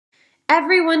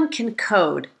Everyone can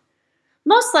code.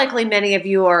 Most likely many of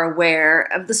you are aware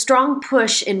of the strong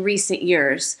push in recent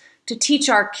years to teach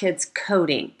our kids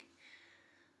coding.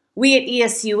 We at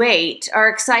ESU 8 are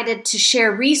excited to share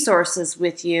resources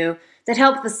with you that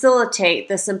help facilitate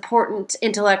this important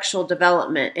intellectual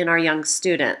development in our young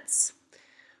students.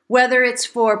 Whether it's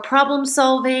for problem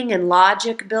solving and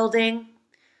logic building,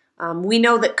 we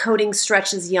know that coding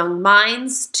stretches young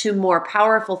minds to more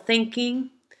powerful thinking.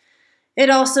 It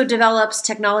also develops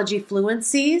technology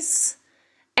fluencies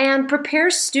and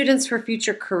prepares students for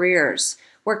future careers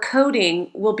where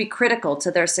coding will be critical to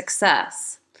their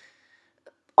success.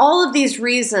 All of these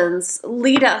reasons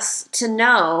lead us to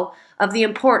know of the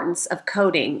importance of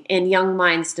coding in young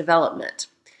minds' development.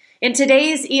 In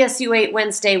today's ESU 8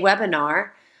 Wednesday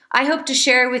webinar, I hope to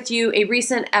share with you a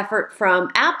recent effort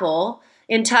from Apple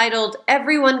entitled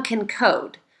Everyone Can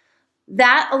Code.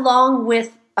 That, along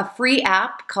with a free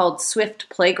app called Swift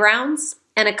Playgrounds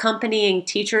and accompanying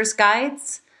teacher's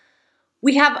guides,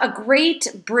 we have a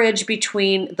great bridge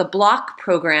between the block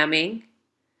programming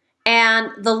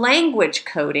and the language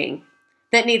coding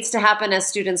that needs to happen as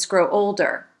students grow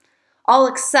older, all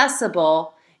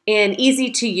accessible in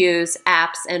easy-to-use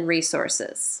apps and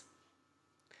resources.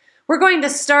 We're going to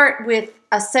start with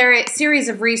a series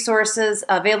of resources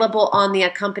available on the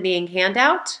accompanying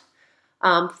handout.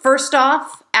 First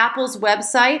off, Apple's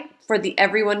website for the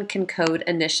Everyone Can Code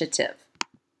initiative.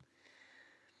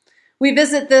 We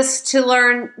visit this to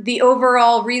learn the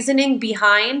overall reasoning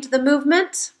behind the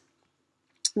movement,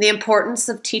 the importance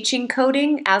of teaching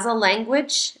coding as a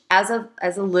language, as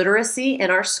a literacy in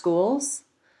our schools,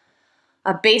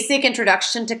 a basic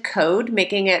introduction to code,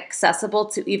 making it accessible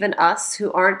to even us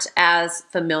who aren't as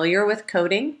familiar with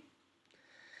coding,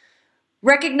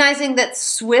 recognizing that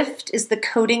Swift is the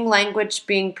coding language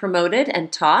being promoted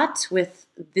and taught with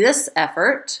this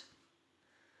effort,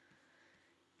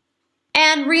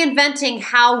 and reinventing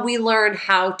how we learn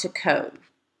how to code.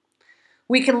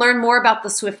 We can learn more about the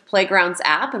Swift Playgrounds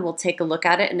app, and we'll take a look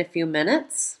at it in a few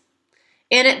minutes.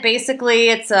 In it, basically,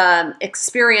 it's an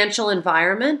experiential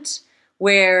environment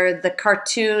where the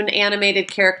cartoon animated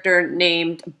character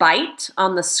named Byte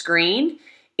on the screen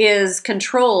is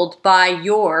controlled by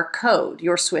your code,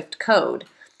 your Swift code.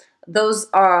 Those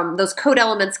code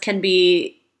elements can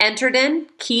be entered in,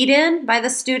 keyed in by the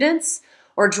students,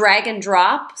 or drag and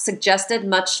drop, suggested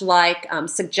much like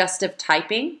suggestive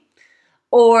typing,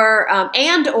 or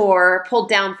pulled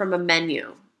down from a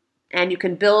menu. And you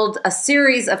can build a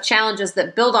series of challenges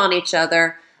that build on each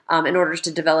other in order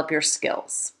to develop your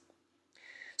skills.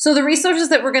 So the resources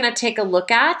that we're going to take a look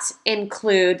at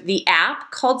include the app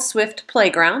called Swift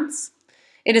Playgrounds.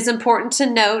 It is important to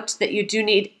note that you do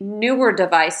need newer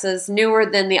devices, newer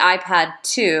than the iPad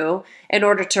 2, in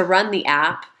order to run the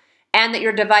app, and that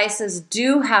your devices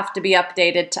do have to be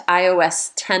updated to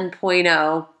iOS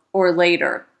 10.0 or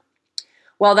later.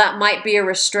 While that might be a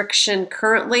restriction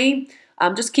currently,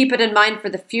 just keep it in mind for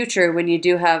the future when you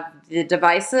do have the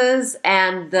devices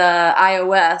and the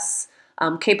iOS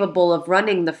capable of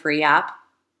running the free app.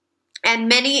 And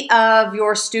many of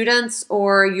your students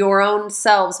or your own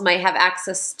selves might have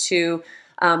access to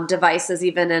devices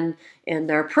even in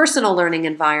their personal learning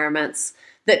environments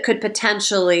that could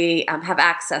potentially have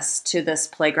access to this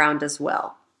playground as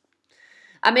well.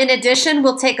 In addition,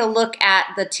 we'll take a look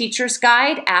at the Teacher's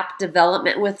Guide, App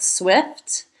Development with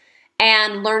Swift,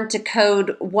 and Learn to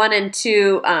Code 1 and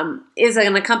 2 is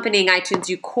an accompanying iTunes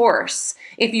U course.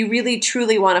 If you really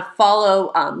truly want to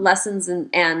follow lessons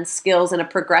and skills in a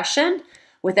progression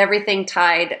with everything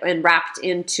tied and wrapped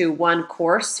into one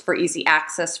course for easy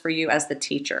access for you as the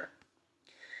teacher.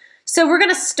 So we're going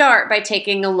to start by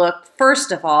taking a look,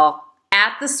 first of all,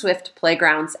 at the Swift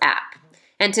Playgrounds app.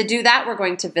 And to do that, we're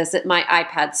going to visit my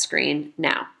iPad screen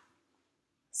now.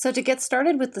 So to get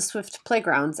started with the Swift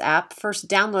Playgrounds app, first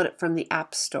download it from the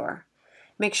App Store.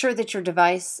 Make sure that your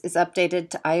device is updated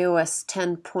to iOS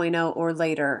 10.0 or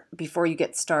later before you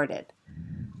get started.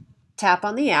 Tap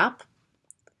on the app.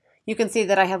 You can see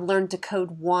that I have Learn to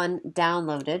Code 1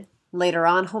 downloaded. Later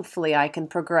on, hopefully, I can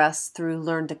progress through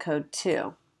Learn to Code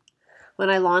 2. When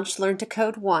I launch Learn to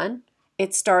Code 1,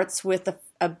 it starts with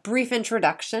a brief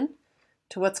introduction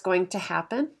to what's going to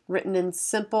happen, written in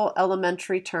simple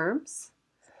elementary terms.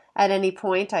 At any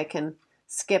point, I can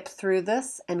skip through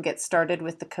this and get started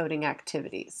with the coding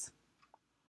activities.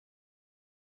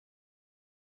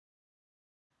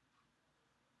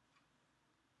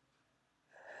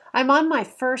 I'm on my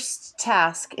first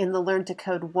task in the Learn to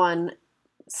Code 1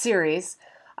 series.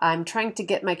 I'm trying to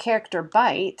get my character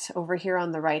Bite over here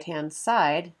on the right-hand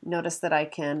side. Notice that I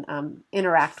can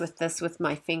interact with this with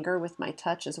my finger, with my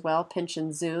touch as well, pinch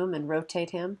and zoom and rotate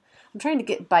him. I'm trying to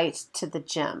get Bite to the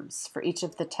gems for each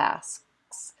of the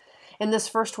tasks. In this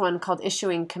first one called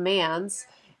Issuing Commands,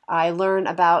 I learn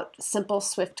about simple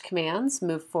Swift commands,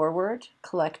 move forward,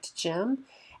 collect gem,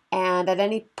 and at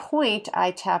any point I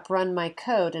tap Run My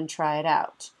Code and try it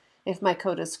out. If my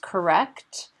code is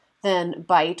correct, then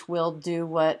Bite will do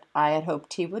what I had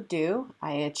hoped he would do.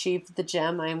 I achieved the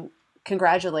gem, I'm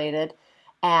congratulated,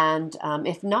 and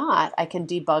if not, I can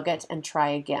debug it and try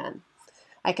again.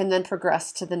 I can then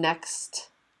progress to the next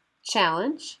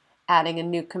challenge, adding a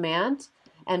new command,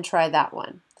 and try that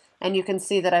one. And you can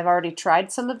see that I've already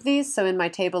tried some of these, so in my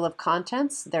table of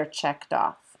contents, they're checked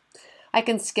off. I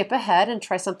can skip ahead and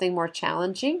try something more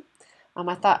challenging.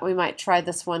 I thought we might try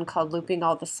this one called Looping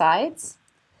All the Sides,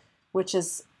 which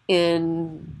is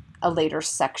in a later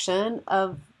section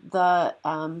of the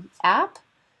app.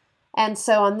 And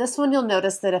so on this one, you'll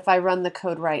notice that if I run the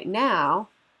code right now,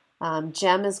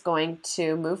 gem is going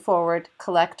to move forward,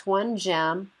 collect one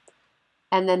gem,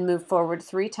 and then move forward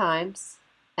 3 times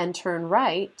and turn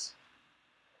right.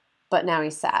 But now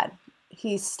he's sad.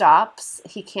 He stops.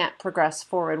 He can't progress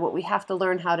forward. What we have to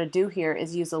learn how to do here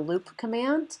is use a loop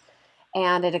command,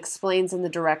 and it explains in the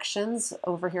directions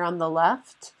over here on the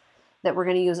left that we're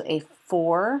going to use a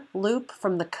for loop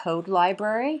from the code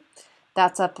library.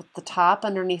 That's up at the top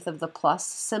underneath of the plus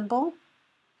symbol.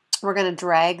 We're going to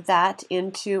drag that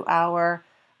into our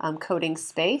coding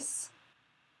space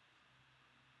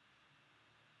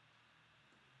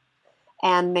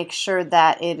and make sure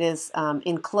that it is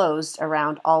enclosed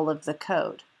around all of the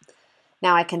code.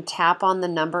 Now I can tap on the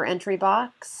number entry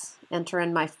box, enter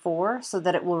in my 4 so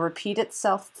that it will repeat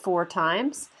itself 4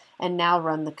 times, and now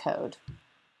run the code.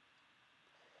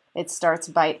 It starts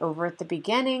Bite over at the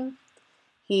beginning.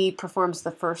 He performs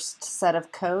the first set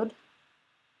of code,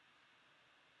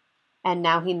 and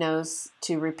now he knows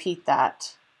to repeat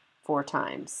that 4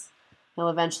 times. He'll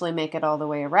eventually make it all the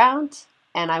way around,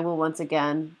 and I will once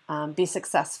again be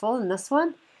successful in this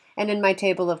one. And in my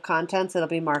table of contents, it'll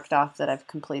be marked off that I've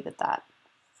completed that.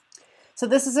 So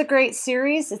this is a great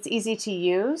series. It's easy to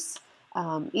use,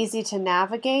 easy to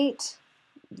navigate,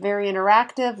 very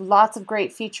interactive, lots of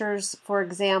great features. For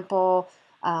example,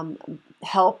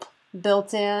 help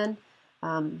built in,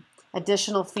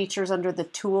 additional features under the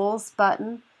Tools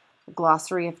button, a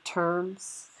glossary of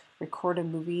terms, record a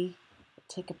movie,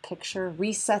 take a picture,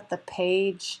 reset the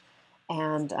page,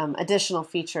 and additional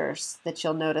features that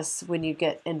you'll notice when you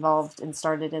get involved and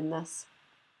started in this.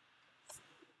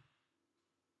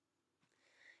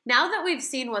 Now that we've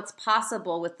seen what's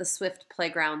possible with the Swift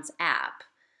Playgrounds app,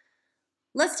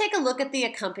 let's take a look at the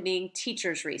accompanying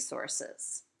teacher's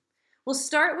resources. We'll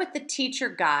start with the teacher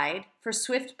guide for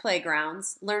Swift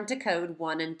Playgrounds Learn to Code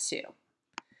 1 and 2.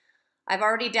 I've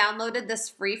already downloaded this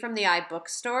free from the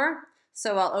iBookstore,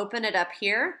 so I'll open it up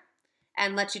here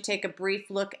and let you take a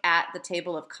brief look at the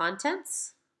table of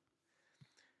contents.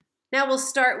 Now we'll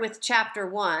start with Chapter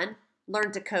 1,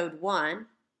 Learn to Code 1,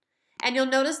 and you'll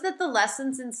notice that the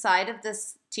lessons inside of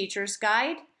this teacher's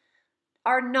guide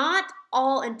are not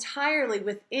all entirely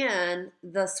within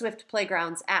the Swift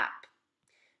Playgrounds app.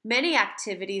 Many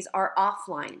activities are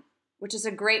offline, which is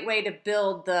a great way to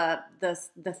build the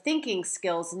thinking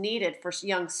skills needed for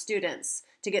young students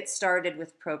to get started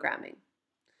with programming.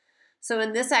 So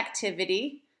in this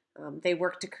activity, they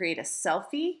work to create a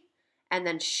selfie and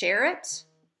then share it.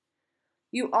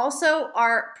 You also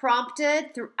are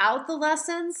prompted throughout the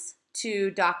lessons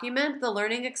to document the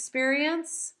learning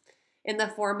experience in the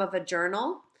form of a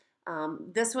journal.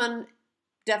 This one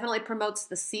definitely promotes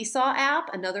the Seesaw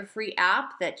app, another free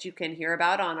app that you can hear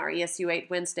about on our ESU 8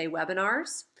 Wednesday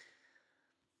webinars.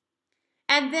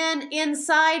 And then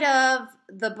inside of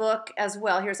the book as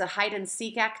well, here's a hide and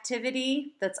seek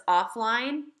activity that's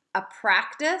offline, a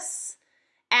practice,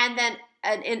 and then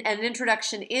an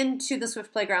introduction into the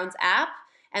Swift Playgrounds app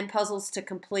and puzzles to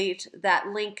complete that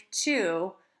link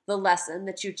to the lesson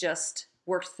that you just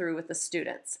worked through with the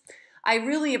students. I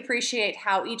really appreciate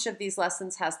how each of these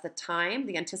lessons has the time,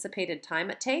 the anticipated time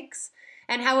it takes,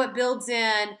 and how it builds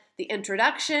in the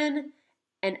introduction,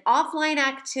 an offline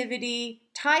activity,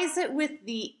 ties it with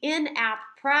the in-app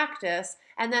practice,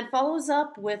 and then follows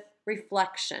up with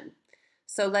reflection.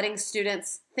 So letting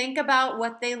students think about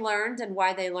what they learned and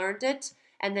why they learned it,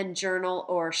 and then journal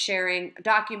or sharing,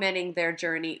 documenting their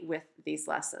journey with these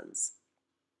lessons.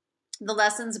 The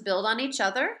lessons build on each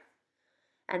other,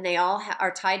 and they all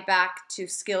are tied back to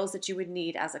skills that you would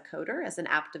need as a coder, as an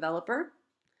app developer,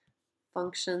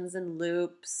 functions and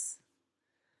loops,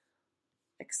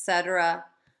 etc.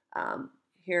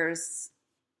 Here's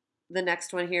the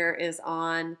next one here is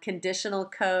on conditional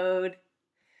code.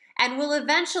 And we'll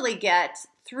eventually get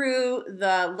through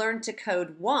the Learn to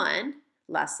Code 1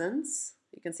 lessons.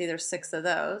 You can see there's 6 of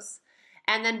those.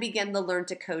 And then begin the Learn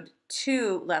to Code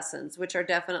 2 lessons, which are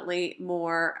definitely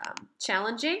more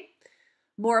challenging,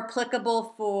 more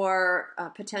applicable for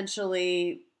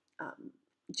potentially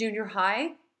junior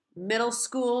high. Middle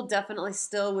school definitely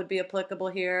still would be applicable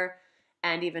here,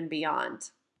 and even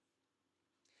beyond.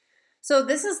 So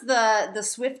this is the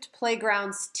Swift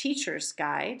Playgrounds Teacher's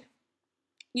Guide.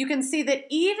 You can see that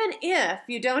even if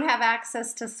you don't have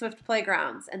access to Swift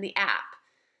Playgrounds and the app,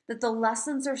 that the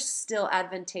lessons are still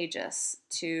advantageous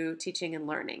to teaching and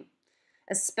learning,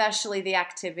 especially the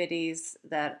activities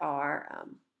that are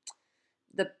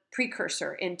the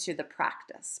precursor into the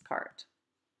practice part.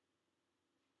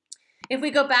 If we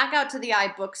go back out to the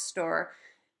iBookstore,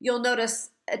 you'll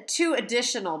notice 2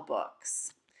 additional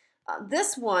books.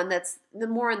 This one that's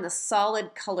more in the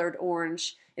solid colored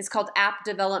orange is called App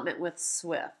Development with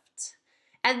Swift.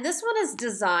 And this one is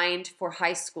designed for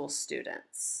high school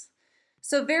students.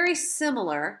 So very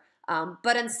similar,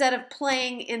 but instead of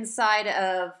playing inside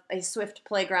of a Swift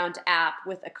Playground app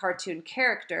with a cartoon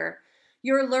character,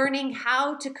 you're learning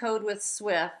how to code with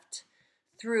Swift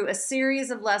through a series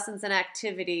of lessons and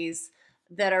activities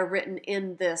that are written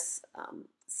in this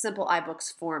simple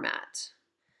iBooks format.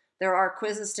 There are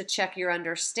quizzes to check your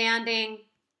understanding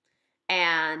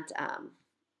and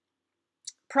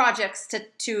projects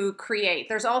to create.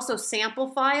 There's also sample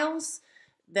files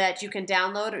that you can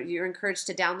download, or you're encouraged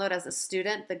to download as a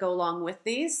student, that go along with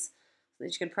these, so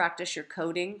that you can practice your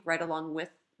coding right along with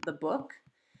the book.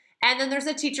 And then there's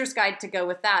a teacher's guide to go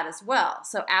with that as well.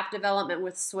 So App Development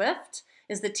with Swift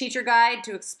is the teacher guide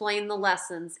to explain the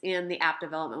lessons in the App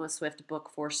Development with Swift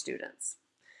book for students.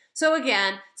 So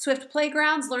again, Swift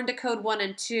Playgrounds Learn to Code 1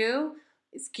 and 2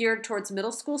 is geared towards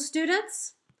middle school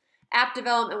students. App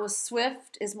Development with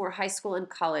Swift is more high school and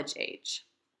college age.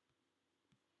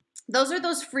 Those are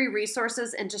those free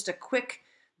resources and just a quick,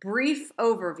 brief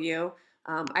overview.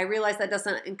 I realize that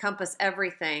doesn't encompass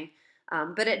everything,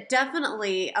 but it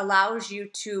definitely allows you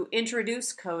to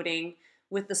introduce coding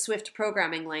with the Swift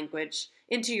programming language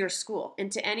into your school,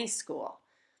 into any school.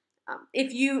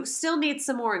 If you still need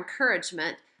some more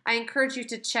encouragement, I encourage you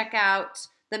to check out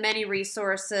the many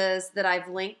resources that I've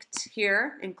linked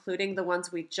here, including the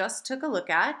ones we just took a look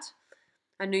at,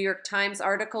 a New York Times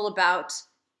article about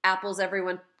Apple's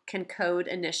Everyone Can Code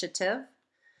initiative,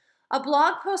 a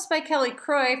blog post by Kelly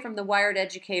Croy from the Wired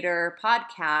Educator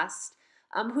podcast,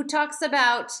 who talks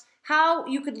about how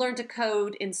you could learn to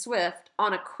code in Swift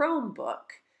on a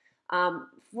Chromebook.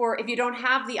 For if you don't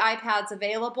have the iPads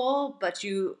available, but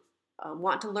you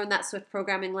want to learn that Swift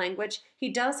programming language, he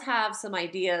does have some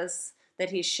ideas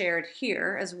that he's shared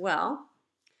here as well.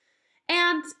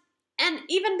 And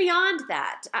even beyond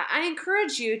that, I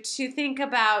encourage you to think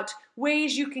about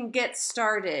ways you can get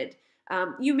started.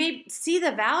 You may see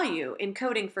the value in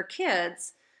coding for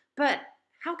kids, but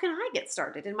how can I get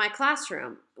started in my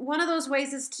classroom? One of those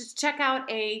ways is to check out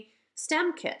a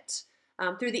STEM kit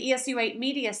through the ESU 8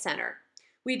 Media Center.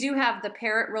 We do have the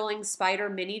Parrot Rolling Spider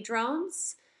mini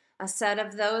drones, a set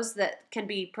of those that can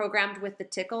be programmed with the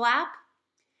Tickle app.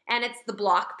 And it's the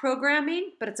block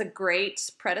programming, but it's a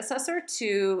great predecessor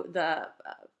to the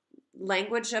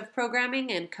language of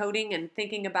programming and coding and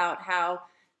thinking about how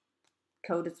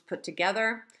code is put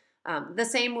together. The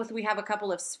same with, we have a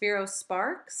couple of Sphero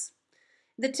Sparks.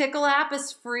 The Tickle app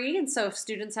is free, and so if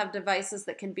students have devices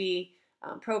that can be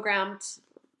programmed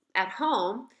at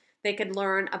home, they could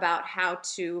learn about how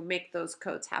to make those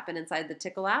codes happen inside the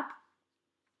Tickle app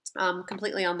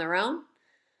completely on their own.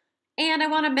 And I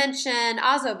want to mention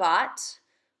Ozobot,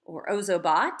 or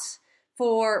Ozobot,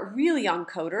 for really young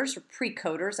coders, or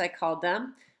pre-coders, I called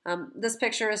them. This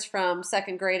picture is from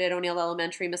 2nd grade at O'Neill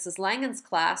Elementary, Mrs. Langen's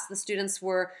class. The students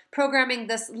were programming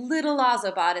this little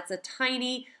Ozobot. It's a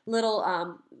tiny little,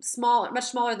 much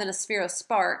smaller than a Sphero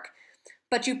Spark,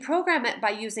 but you program it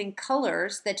by using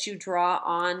colors that you draw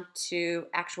onto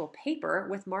actual paper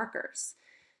with markers.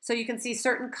 So you can see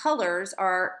certain colors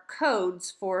are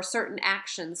codes for certain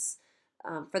actions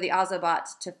for the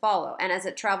Ozobot to follow. And as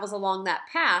it travels along that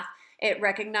path, it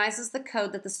recognizes the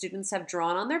code that the students have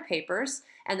drawn on their papers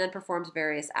and then performs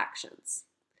various actions.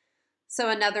 So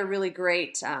another really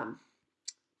great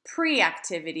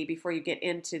pre-activity before you get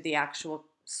into the actual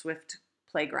Swift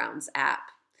Playgrounds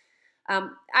app.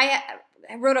 I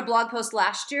wrote a blog post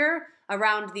last year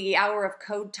around the Hour of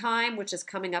Code Time, which is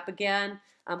coming up again.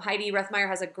 Heidi Rethmeyer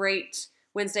has a great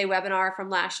Wednesday webinar from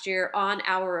last year on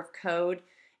Hour of Code.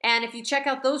 And if you check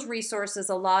out those resources,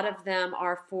 a lot of them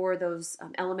are for those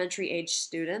elementary age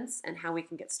students and how we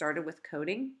can get started with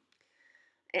coding.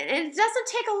 And it doesn't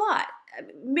take a lot.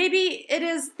 Maybe it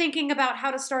is thinking about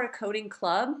how to start a coding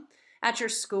club at your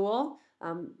school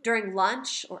during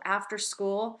lunch or after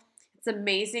school. It's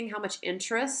amazing how much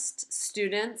interest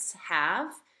students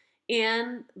have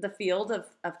in the field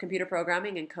of computer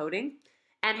programming and coding,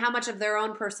 and how much of their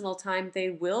own personal time they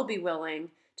will be willing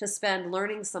to spend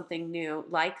learning something new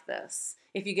like this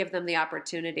if you give them the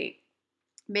opportunity.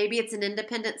 Maybe it's an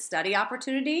independent study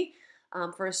opportunity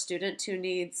for a student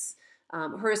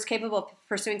who is capable of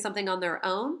pursuing something on their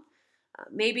own.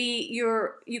 Maybe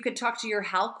you could talk to your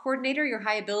HAL coordinator, your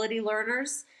high ability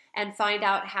learners, and find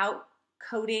out how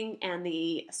coding and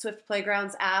the Swift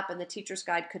Playgrounds app and the teacher's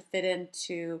guide could fit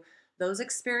into those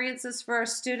experiences for our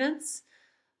students.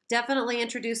 Definitely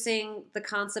introducing the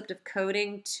concept of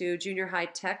coding to junior high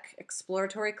tech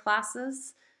exploratory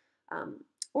classes,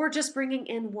 or just bringing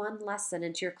in one lesson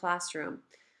into your classroom.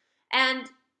 And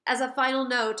as a final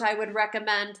note, I would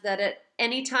recommend that at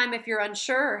any time, if you're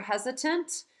unsure or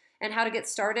hesitant and how to get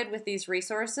started with these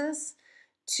resources,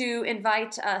 to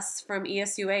invite us from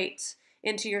ESU 8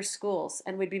 into your schools,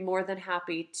 and we'd be more than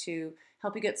happy to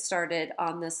help you get started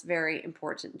on this very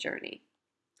important journey.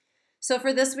 So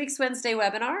for this week's Wednesday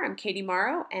webinar, I'm Katie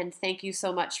Morrow, and thank you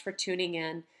so much for tuning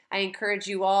in. I encourage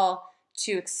you all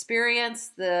to experience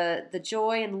the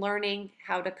joy in learning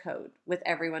how to code with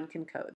Everyone Can Code.